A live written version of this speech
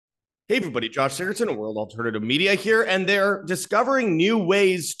Hey everybody, Josh Sigurdson of World Alternative Media here, and they're discovering new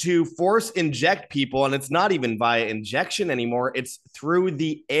ways to force inject people, and it's not even via injection anymore, it's through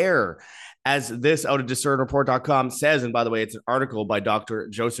the air. As this out of discernreport.com says, and by the way, it's an article by Dr.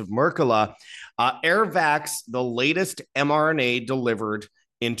 Joseph Mercola, air VAX, the latest mRNA delivered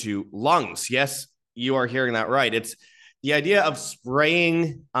into lungs. Yes, you are hearing that right. It's the idea of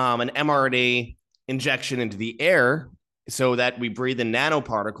spraying an mRNA injection into the air so that we breathe in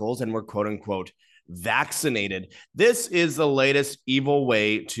nanoparticles and we're quote unquote vaccinated. This is the latest evil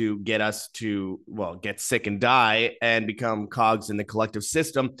way to get us to, well, get sick and die and become cogs in the collective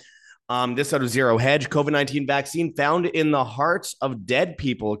system. This out of Zero Hedge, COVID-19 vaccine found in the hearts of dead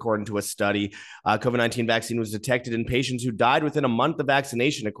people, according to a study. COVID-19 vaccine was detected in patients who died within a month of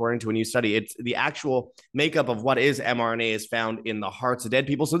vaccination, according to a new study. It's the actual makeup of what is mRNA is found in the hearts of dead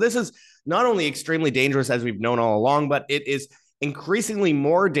people. So this is not only extremely dangerous, as we've known all along, but it is increasingly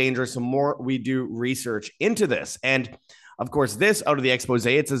more dangerous the more we do research into this. And of course, this out of the expose,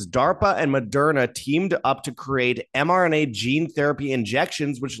 it says DARPA and Moderna teamed up to create mRNA gene therapy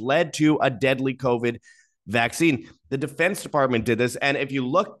injections, which led to a deadly COVID vaccine. The Defense Department did this. And if you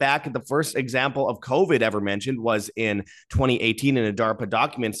look back at the first example of COVID ever mentioned was in 2018 in a DARPA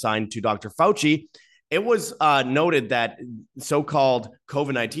document signed to Dr. Fauci. It was noted that so-called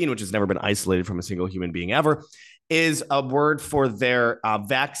COVID-19, which has never been isolated from a single human being ever, is a word for their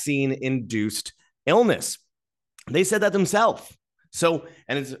vaccine-induced illness. They said that themselves. So,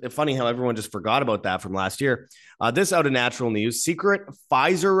 and it's funny how everyone just forgot about that from last year. This out of Natural News, secret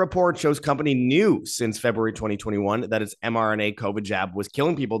Pfizer report shows company knew since February 2021 that its mRNA COVID jab was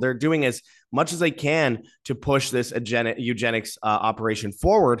killing people. They're doing as much as they can to push this eugenics operation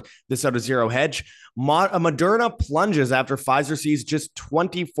forward. This out of Zero Hedge. Moderna plunges after Pfizer sees just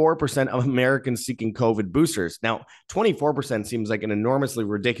 24% of Americans seeking COVID boosters. Now, 24% seems like an enormously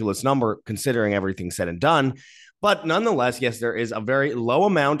ridiculous number considering everything said and done. But nonetheless, yes, there is a very low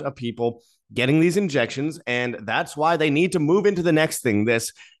amount of people getting these injections, and that's why they need to move into the next thing,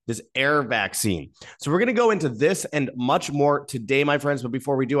 this air vaccine. So we're going to go into this and much more today, my friends. But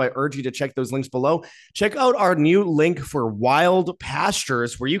before we do, I urge you to check those links below. Check out our new link for Wild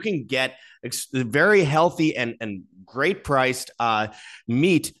Pastures, where you can get very healthy and great priced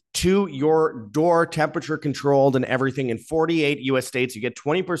meat to your door, temperature controlled and everything in 48 US states. You get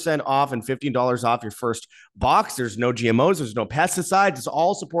 20% off and $15 off your first box. There's no GMOs, there's no pesticides. It's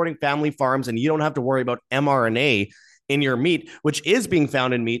all supporting family farms, and you don't have to worry about mRNA in your meat, which is being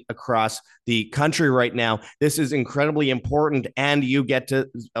found in meat across the country right now. This is incredibly important, and you get to,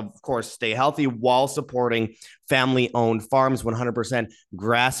 of course, stay healthy while supporting family-owned farms, 100%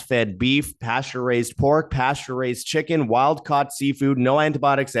 grass-fed beef, pasture-raised pork, pasture-raised chicken, wild-caught seafood, no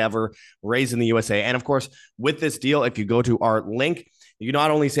antibiotics ever, raised in the USA. And of course, with this deal, if you go to our link, you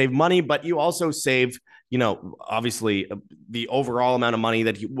not only save money, but you also save, obviously the overall amount of money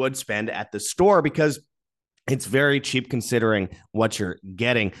that you would spend at the store, because it's very cheap considering what you're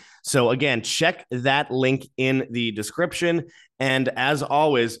getting. So again, check that link in the description. And as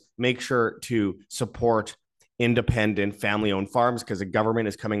always, make sure to support independent family-owned farms, because the government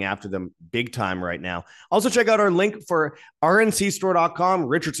is coming after them big time right now. Also, check out our link for rncstore.com,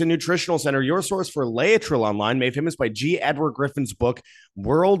 Richardson Nutritional Center, your source for Laetrile online, made famous by G. Edward Griffin's book,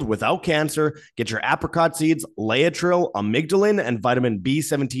 World Without Cancer. Get your apricot seeds, Laetrile, amygdalin, and vitamin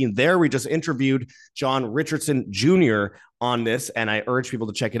B17 there. We just interviewed John Richardson Jr. on this, and I urge people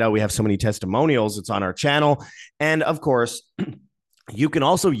to check it out. We have so many testimonials. It's on our channel. And of course, you can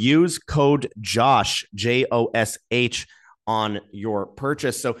also use code JOSH, JOSH, on your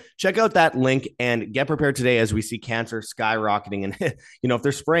purchase. So check out that link and get prepared today as we see cancer skyrocketing. And, if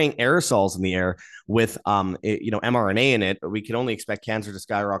they're spraying aerosols in the air with, mRNA in it, we can only expect cancer to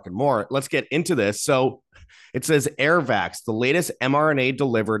skyrocket more. Let's get into this. So it says AirVax, the latest mRNA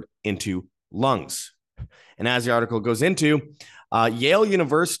delivered into lungs. And as the article goes into, Yale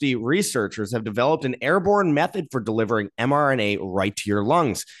University researchers have developed an airborne method for delivering mRNA right to your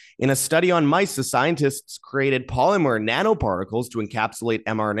lungs. In a study on mice, the scientists created polymer nanoparticles to encapsulate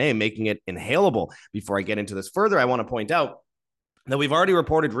mRNA, making it inhalable. Before I get into this further, I want to point out that we've already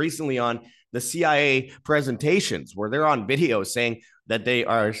reported recently on the CIA presentations where they're on video saying that they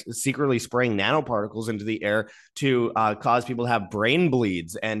are secretly spraying nanoparticles into the air to cause people to have brain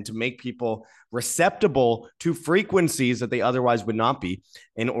bleeds and to make people receptible to frequencies that they otherwise would not be,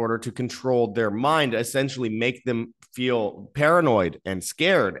 in order to control their mind, essentially make them feel paranoid and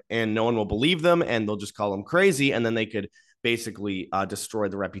scared, and no one will believe them, and they'll just call them crazy, and then they could basically destroy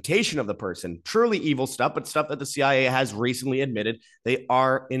the reputation of the person. Truly evil stuff, but stuff that the CIA has recently admitted they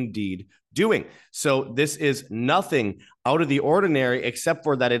are indeed doing. So this is nothing out of the ordinary, except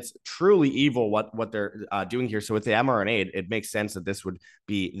for that it's truly evil what they're doing here. So with the mRNA, it makes sense that this would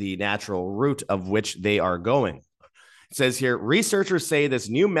be the natural route of which they are going. It says here, researchers say this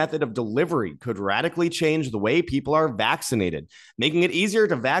new method of delivery could radically change the way people are vaccinated, making it easier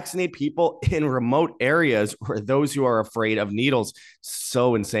to vaccinate people in remote areas or those who are afraid of needles.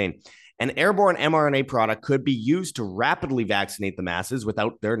 So insane. An airborne mRNA product could be used to rapidly vaccinate the masses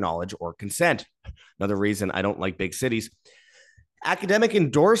without their knowledge or consent. Another reason I don't like big cities. Academic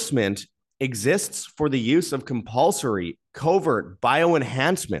endorsement exists for the use of compulsory covert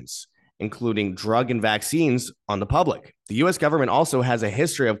bioenhancements, including drug and vaccines, on the public. The U.S. government also has a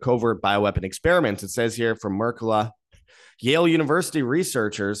history of covert bioweapon experiments. It says here from Merkla, Yale University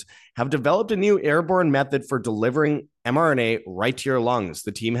researchers have developed a new airborne method for delivering mRNA right to your lungs.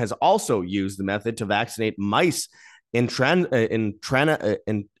 The team has also used the method to vaccinate mice intranasally.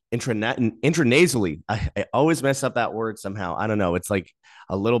 I always mess up that word somehow. I don't know. It's like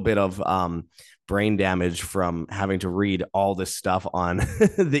a little bit of brain damage from having to read all this stuff on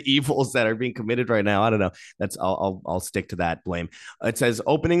the evils that are being committed right now. I don't know. That's I'll stick to that blame. It says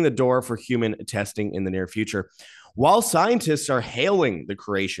opening the door for human testing in the near future. While scientists are hailing the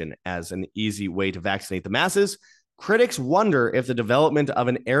creation as an easy way to vaccinate the masses, critics wonder if the development of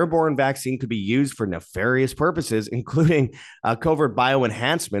an airborne vaccine could be used for nefarious purposes, including covert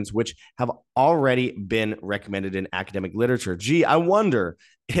bioenhancements, which have already been recommended in academic literature. Gee, I wonder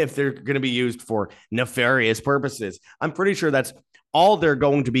if they're going to be used for nefarious purposes. I'm pretty sure that's all they're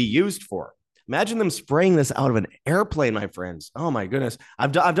going to be used for. Imagine them spraying this out of an airplane, my friends. Oh, my goodness.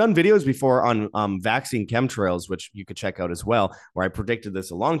 I've done videos before on vaccine chemtrails, which you could check out as well, where I predicted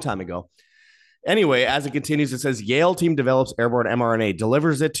this a long time ago. Anyway, as it continues, it says Yale team develops airborne mRNA,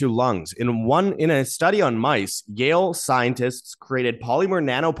 delivers it to lungs. In a study on mice, Yale scientists created polymer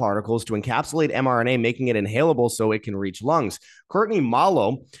nanoparticles to encapsulate mRNA, making it inhalable so it can reach lungs. Courtney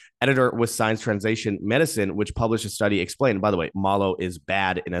Malo, editor with Science Translation Medicine, which published a study, explained. By the way, Malo is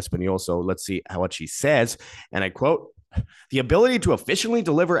bad in Espanol, so let's see what she says. And I quote, the ability to efficiently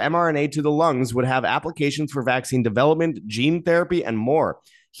deliver mRNA to the lungs would have applications for vaccine development, gene therapy, and more.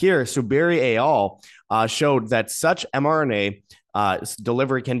 Here, Subiri et al. Showed that such mRNA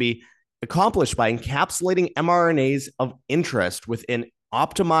delivery can be accomplished by encapsulating mRNAs of interest within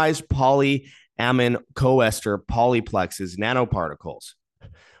optimized polyamine coester polyplexes nanoparticles.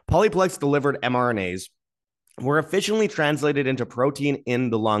 Polyplex delivered mRNAs were efficiently translated into protein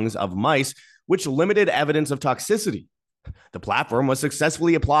in the lungs of mice, which limited evidence of toxicity. The platform was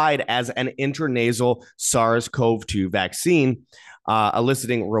successfully applied as an intranasal SARS-CoV-2 vaccine,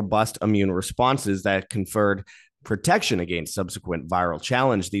 eliciting robust immune responses that conferred protection against subsequent viral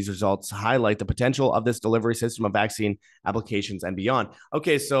challenge. These results highlight the potential of this delivery system of vaccine applications and beyond.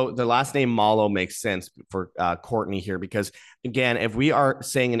 Okay, so the last name Malo makes sense for Courtney here, because again, if we are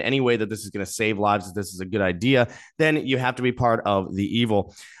saying in any way that this is going to save lives, that this is a good idea, then you have to be part of the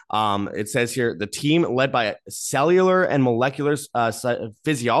evil. It says here, the team led by cellular and molecular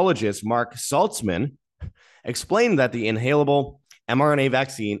physiologist Mark Saltzman explained that the inhalable mRNA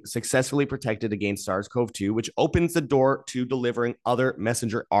vaccine successfully protected against SARS-CoV-2, which opens the door to delivering other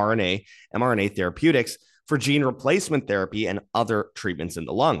messenger RNA, mRNA therapeutics for gene replacement therapy and other treatments in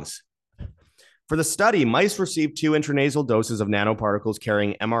the lungs. For the study, mice received 2 intranasal doses of nanoparticles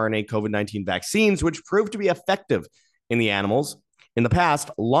carrying mRNA COVID-19 vaccines, which proved to be effective in the animals. In the past,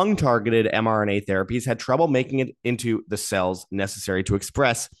 lung-targeted mRNA therapies had trouble making it into the cells necessary to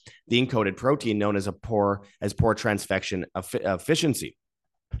express the encoded protein known as poor transfection efficiency.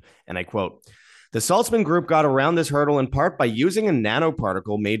 And I quote, the Saltzman group got around this hurdle in part by using a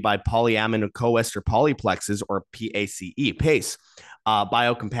nanoparticle made by polyamine coester polyplexes, or PACE,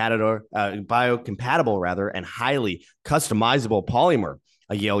 biocompatible and highly customizable polymer,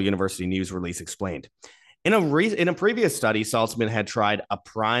 a Yale University news release explained. In a previous study, Saltzman had tried a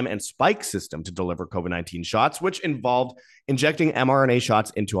prime and spike system to deliver COVID-19 shots, which involved injecting mRNA shots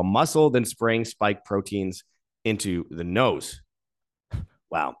into a muscle, then spraying spike proteins into the nose.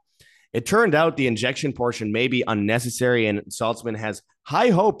 Wow. It turned out the injection portion may be unnecessary, and Saltzman has high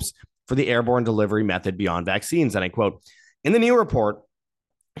hopes for the airborne delivery method beyond vaccines. And I quote, in the new report,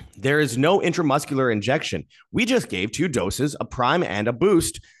 there is no intramuscular injection. We just gave 2 doses, a prime and a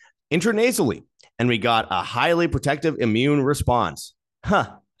boost, intranasally, and we got a highly protective immune response.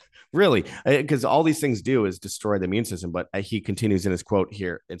 Really? Because all these things do is destroy the immune system. But he continues in his quote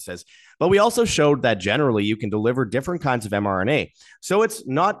here. It says, but we also showed that generally you can deliver different kinds of mRNA. So it's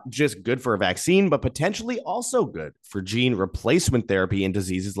not just good for a vaccine, but potentially also good for gene replacement therapy in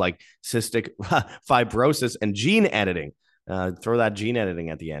diseases like cystic fibrosis and gene editing. Throw that gene editing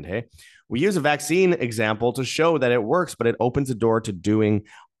at the end, hey? We use a vaccine example to show that it works, but it opens the door to doing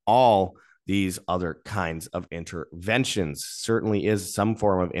all these other kinds of interventions. Certainly is some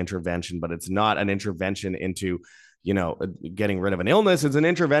form of intervention, but it's not an intervention into, getting rid of an illness. It's an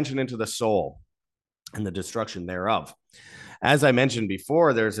intervention into the soul and the destruction thereof. As I mentioned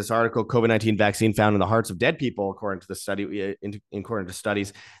before, there's this article, COVID-19 vaccine found in the hearts of dead people, according to the study. According to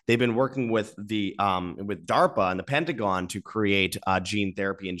studies, they've been working with with DARPA and the Pentagon to create gene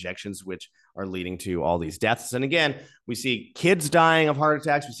therapy injections, which are leading to all these deaths. And again, we see kids dying of heart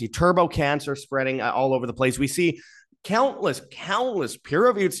attacks. We see turbo cancer spreading all over the place. We see countless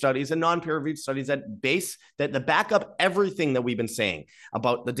peer-reviewed studies and non-peer-reviewed studies that back up everything that we've been saying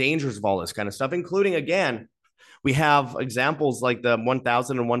about the dangers of all this kind of stuff, including, again, we have examples like the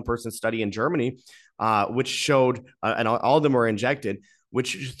 1,001 person study in Germany, which showed, and all of them were injected,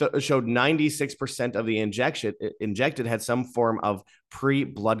 which showed 96% of the injected had some form of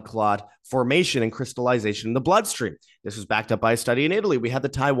pre-blood clot formation and crystallization in the bloodstream. This was backed up by a study in Italy. We had the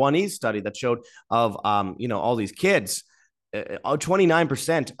Taiwanese study that showed of, all these kids.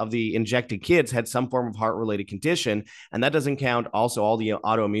 29% of the injected kids had some form of heart-related condition, and that doesn't count also all the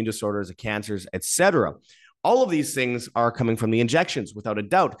autoimmune disorders, the cancers, etc. All of these things are coming from the injections, without a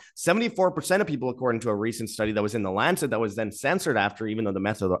doubt. 74% of people, according to a recent study that was in the Lancet that was then censored after, even though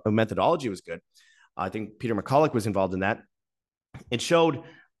the methodology was good. I think Peter McCulloch was involved in that. It showed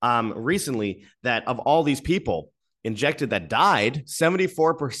recently that of all these people injected that died,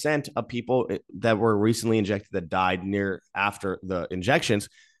 74% of people that were recently injected that died after the injections,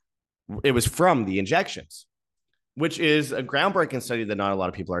 it was from the injections, which is a groundbreaking study that not a lot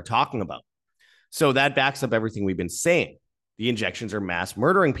of people are talking about. So that backs up everything we've been saying. The injections are mass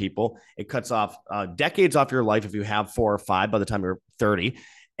murdering people. It cuts off decades off your life if you have 4 or 5 by the time you're 30.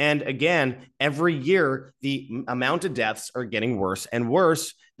 And again, every year, the amount of deaths are getting worse and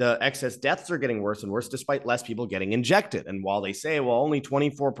worse. The excess deaths are getting worse and worse, despite less people getting injected. And while they say, well, only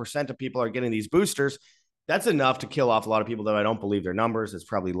 24% of people are getting these boosters, that's enough to kill off a lot of people, though I don't believe their numbers. It's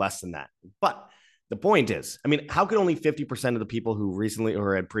probably less than that. But the point is, how could only 50% of the people who recently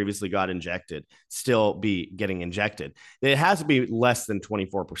or had previously got injected still be getting injected? It has to be less than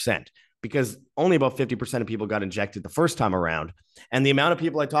 24%, because only about 50% of people got injected the first time around. And the amount of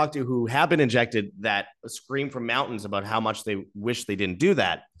people I talked to who have been injected that scream from mountains about how much they wish they didn't do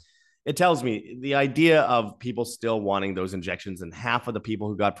that, it tells me the idea of people still wanting those injections and half of the people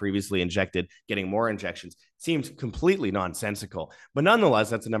who got previously injected getting more injections seems completely nonsensical. But nonetheless,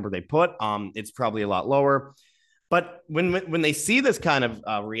 that's the number they put. It's probably a lot lower. But when they see this kind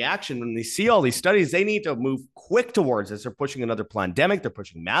of reaction, when they see all these studies, they need to move quick towards this. They're pushing another pandemic. They're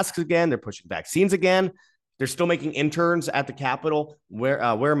pushing masks again. They're pushing vaccines again. They're still making interns at the Capitol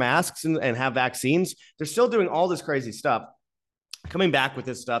wear masks and have vaccines. They're still doing all this crazy stuff, coming back with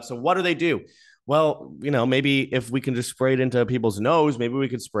this stuff. So what do they do? Well, maybe if we can just spray it into people's nose, maybe we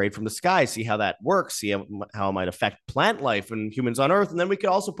could spray it from the sky, see how that works, see how it might affect plant life and humans on Earth. And then we could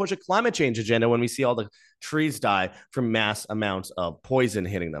also push a climate change agenda when we see all the trees die from mass amounts of poison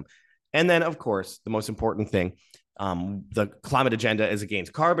hitting them. And then, of course, the most important thing, the climate agenda is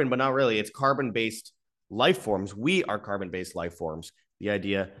against carbon, but not really. It's carbon-based life forms. We are carbon-based life forms. The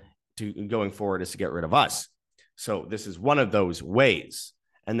idea going forward is to get rid of us. So this is one of those ways.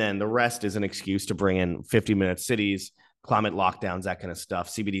 And then the rest is an excuse to bring in 50-minute cities, climate lockdowns, that kind of stuff,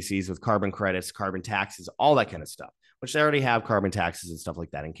 CBDCs with carbon credits, carbon taxes, all that kind of stuff, which they already have carbon taxes and stuff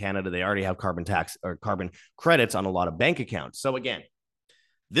like that. In Canada, they already have carbon tax or carbon credits on a lot of bank accounts. So again,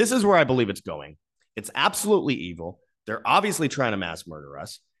 this is where I believe it's going. It's absolutely evil. They're obviously trying to mass murder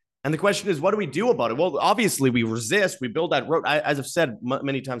us. And the question is, what do we do about it? Well, obviously we resist. We build that road. As I've said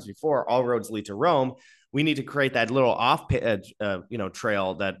many times before, all roads lead to Rome. We need to create that little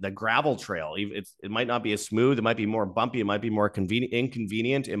trail, that gravel trail. It might not be as smooth. It might be more bumpy. It might be more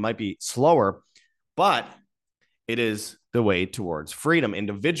inconvenient. It might be slower, but it is the way towards freedom,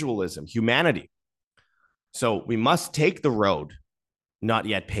 individualism, humanity. So we must take the road not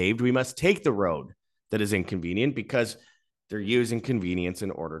yet paved. We must take the road that is inconvenient, because they're using convenience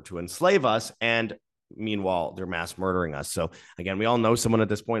in order to enslave us. And meanwhile, they're mass murdering us. So again, we all know someone at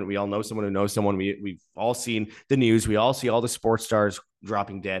this point. We all know someone who knows someone. We've all seen the news. We all see all the sports stars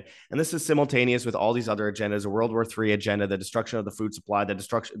dropping dead. And this is simultaneous with all these other agendas, a World War III agenda, the destruction of the food supply,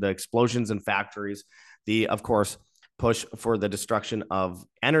 the explosions in factories, of course, push for the destruction of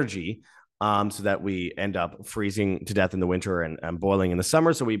energy, so that we end up freezing to death in the winter and boiling in the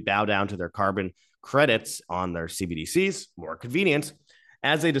summer. So we bow down to their carbon credits on their CBDCs, more convenience,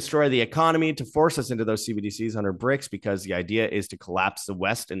 as they destroy the economy to force us into those CBDCs under BRICS, because the idea is to collapse the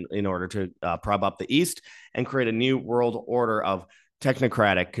West in order to prop up the East and create a new world order of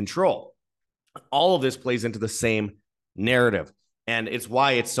technocratic control. All of this plays into the same narrative. And it's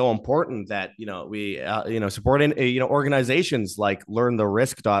why it's so important that, we, support in, organizations like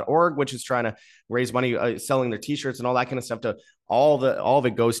learntherisk.org, which is trying to raise money, selling their t-shirts and all that kind of stuff. To all of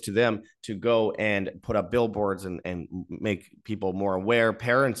it goes to them to go and put up billboards and make people more aware,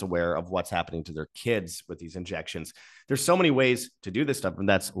 parents aware of what's happening to their kids with these injections. There's so many ways to do this stuff, and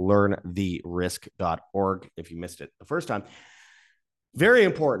that's learntherisk.org if you missed it the first time. Very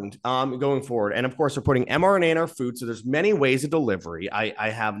important going forward. And of course, we're putting mRNA in our food. So there's many ways of delivery.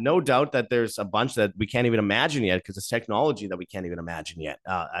 I have no doubt that there's a bunch that we can't even imagine yet, because it's technology that we can't even imagine yet.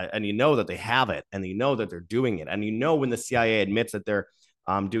 And that they have it, and that they're doing it. And when the CIA admits that they're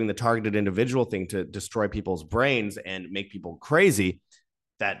doing the targeted individual thing to destroy people's brains and make people crazy,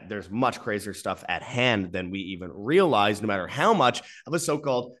 that there's much crazier stuff at hand than we even realize, no matter how much of a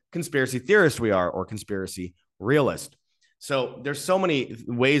so-called conspiracy theorist we are, or conspiracy realist. So there's so many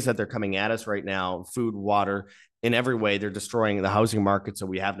ways that they're coming at us right now: food, water, in every way. They're destroying the housing market, so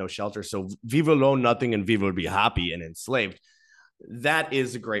we have no shelter. So we will own nothing and we will be happy and enslaved. That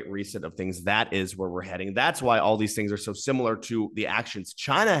is a great reset of things. That is where we're heading. That's why all these things are so similar to the actions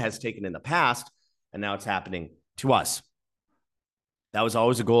China has taken in the past, and now it's happening to us. That was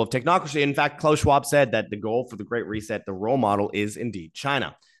always a goal of technocracy. In fact, Klaus Schwab said that the goal for the Great Reset, the role model, is indeed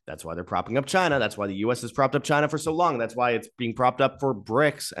China. That's why they're propping up China. That's why the U.S. has propped up China for so long. That's why it's being propped up for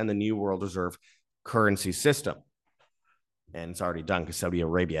BRICS and the new world reserve currency system. And it's already done, because Saudi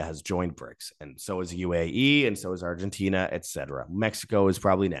Arabia has joined BRICS, and so is UAE, and so is Argentina, etc. Mexico is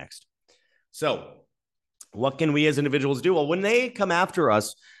probably next. So what can we as individuals do? Well, when they come after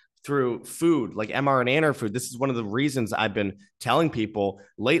us through food, like mRNA in our food, this is one of the reasons I've been telling people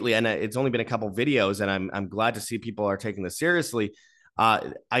lately, and it's only been a couple videos, and I'm glad to see people are taking this seriously.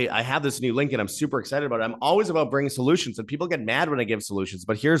 I have this new link, and I'm super excited about it. I'm always about bringing solutions, and people get mad when I give solutions,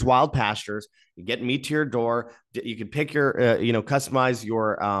 but here's Wild Pastures. You get meat to your door. You can pick your, customize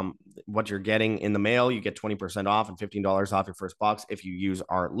your, what you're getting in the mail. You get 20% off and $15 off your first box if you use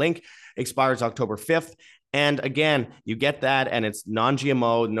our link. Expires October 5th. And again, you get that, and it's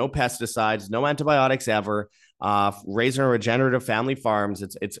non-GMO, no pesticides, no antibiotics ever. Raised on regenerative family farms.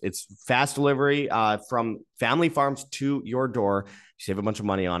 It's fast delivery from family farms to your door. You save a bunch of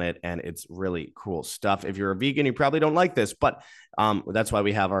money on it, and it's really cool stuff. If you're a vegan, you probably don't like this, but that's why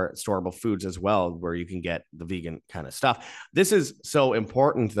we have our storable foods as well, where you can get the vegan kind of stuff. This is so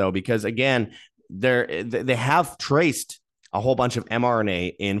important, though, because again, they have traced a whole bunch of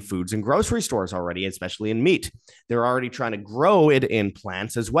mRNA in foods and grocery stores already, especially in meat. They're already trying to grow it in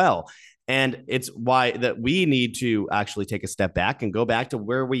plants as well. And it's why that we need to actually take a step back and go back to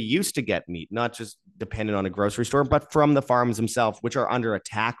where we used to get meat, not just dependent on a grocery store, but from the farms themselves, which are under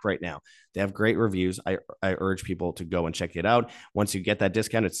attack right now. They have great reviews. I urge people to go and check it out. Once you get that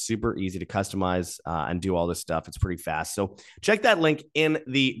discount, it's super easy to customize and do all this stuff. It's pretty fast. So check that link in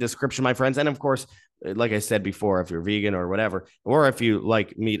the description, my friends. And of course, like I said before, if you're vegan or whatever, or if you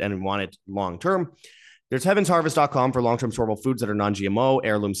like meat and want it long term, there's heavensharvest.com for long-term storable foods that are non-GMO,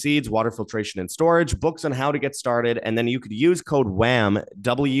 heirloom seeds, water filtration and storage, books on how to get started. And then you could use code WAM,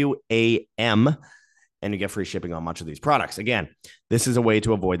 W-A-M, and you get free shipping on much of these products. Again, this is a way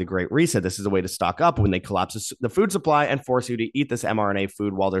to avoid the Great Reset. This is a way to stock up when they collapse the food supply and force you to eat this mRNA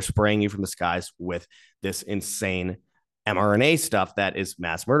food while they're spraying you from the skies with this insane mRNA stuff that is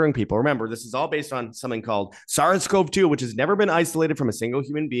mass murdering people. Remember, this is all based on something called SARS-CoV-2, which has never been isolated from a single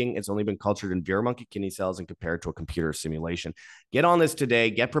human being. It's only been cultured in beer monkey kidney cells and compared to a computer simulation. Get on this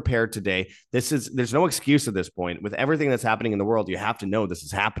today. Get prepared today. There's no excuse at this point. With everything that's happening in the world, you have to know this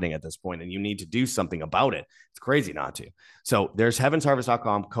is happening at this point, and you need to do something about it. It's crazy not to. So there's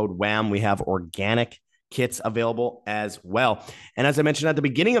heavensharvest.com, code WAM. We have organic kits available as well. And as I mentioned at the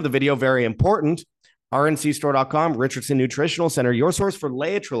beginning of the video, very important, rncstore.com, Richardson Nutritional Center, your source for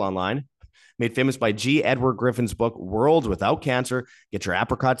Laetrile online, made famous by G. Edward Griffin's book, World Without Cancer. Get your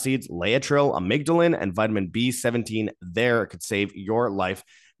apricot seeds, Laetrile, amygdalin, and vitamin B17 there. It could save your life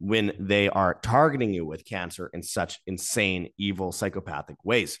when they are targeting you with cancer in such insane, evil, psychopathic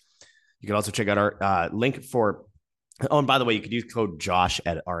ways. You can also check out our link for, oh, and by the way, you could use code Josh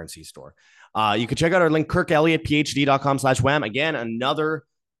at RNC Store. You can check out our link, kirkelliottphd.com/wham. Again, another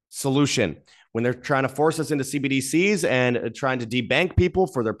solution. When they're trying to force us into CBDCs and trying to debank people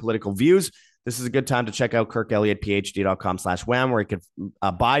for their political views, this is a good time to check out kirkelliottphd.com/wham, where you can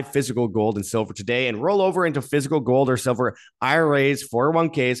buy physical gold and silver today and roll over into physical gold or silver IRAs,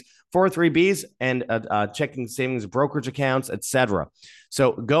 401ks, 403bs, and checking savings brokerage accounts, etc.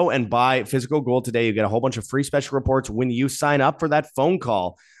 So go and buy physical gold today. You get a whole bunch of free special reports when you sign up for that phone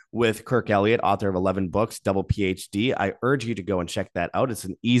call with Kirk Elliott, author of 11 books, double PhD. I urge you to go and check that out. It's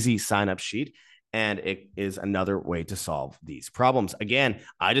an easy sign-up sheet. And it is another way to solve these problems. Again,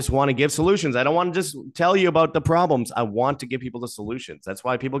 I just want to give solutions. I don't want to just tell you about the problems. I want to give people the solutions. That's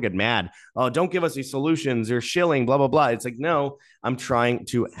why people get mad. Oh, don't give us these solutions. You're shilling, blah, blah, blah. It's like, no, I'm trying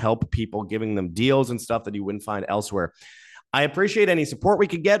to help people, giving them deals and stuff that you wouldn't find elsewhere. I appreciate any support we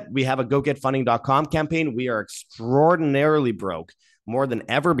could get. We have a gogetfunding.com campaign. We are extraordinarily broke, more than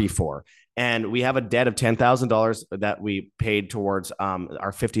ever before. And we have a debt of $10,000 that we paid towards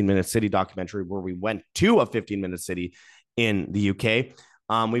our 15-minute city documentary, where we went to a 15-minute city in the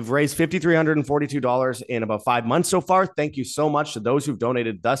UK. We've raised $5,342 in about 5 months so far. Thank you so much to those who've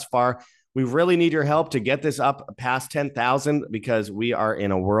donated thus far. We really need your help to get this up past 10,000, because we are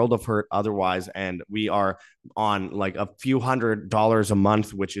in a world of hurt otherwise. And we are on like a few $100s a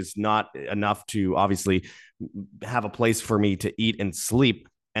month, which is not enough to obviously have a place for me to eat and sleep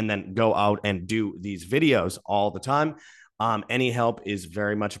and then go out and do these videos all the time. Any help is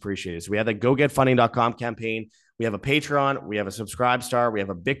very much appreciated. So we have the gogetfunding.com campaign. We have a Patreon, we have a Subscribe Star, we have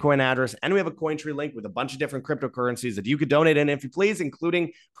a Bitcoin address, and we have a Cointree link with a bunch of different cryptocurrencies that you could donate in if you please,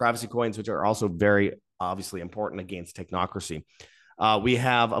 including privacy coins, which are also very obviously important against technocracy. We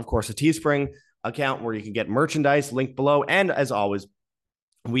have, of course, a Teespring account where you can get merchandise, linked below. And as always,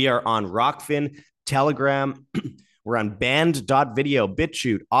 we are on Rockfin, Telegram. We're on Band.video,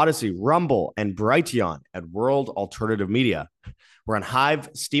 BitChute, Odyssey, Rumble, and Brighteon at World Alternative Media. We're on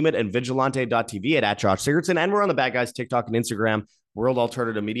Hive, Steemit, and Vigilante.tv at Josh Sigurdsson. And we're on the Bad Guys TikTok and Instagram, World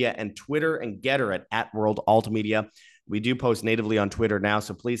Alternative Media, and Twitter and Getter at World Alt Media. We do post natively on Twitter now,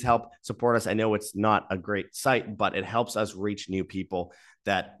 so please help support us. I know it's not a great site, but it helps us reach new people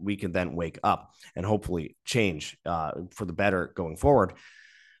that we can then wake up and hopefully change for the better going forward.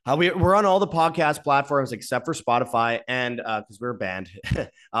 We're on all the podcast platforms except for Spotify, and because we're a band.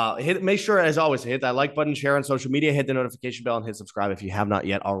 Make sure, as always, hit that like button, share on social media, hit the notification bell, and hit subscribe if you have not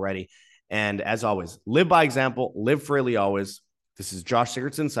yet already. And as always, live by example, live freely always. This is Josh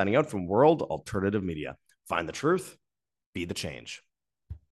Sigurdsson signing out from World Alternative Media. Find the truth, be the change.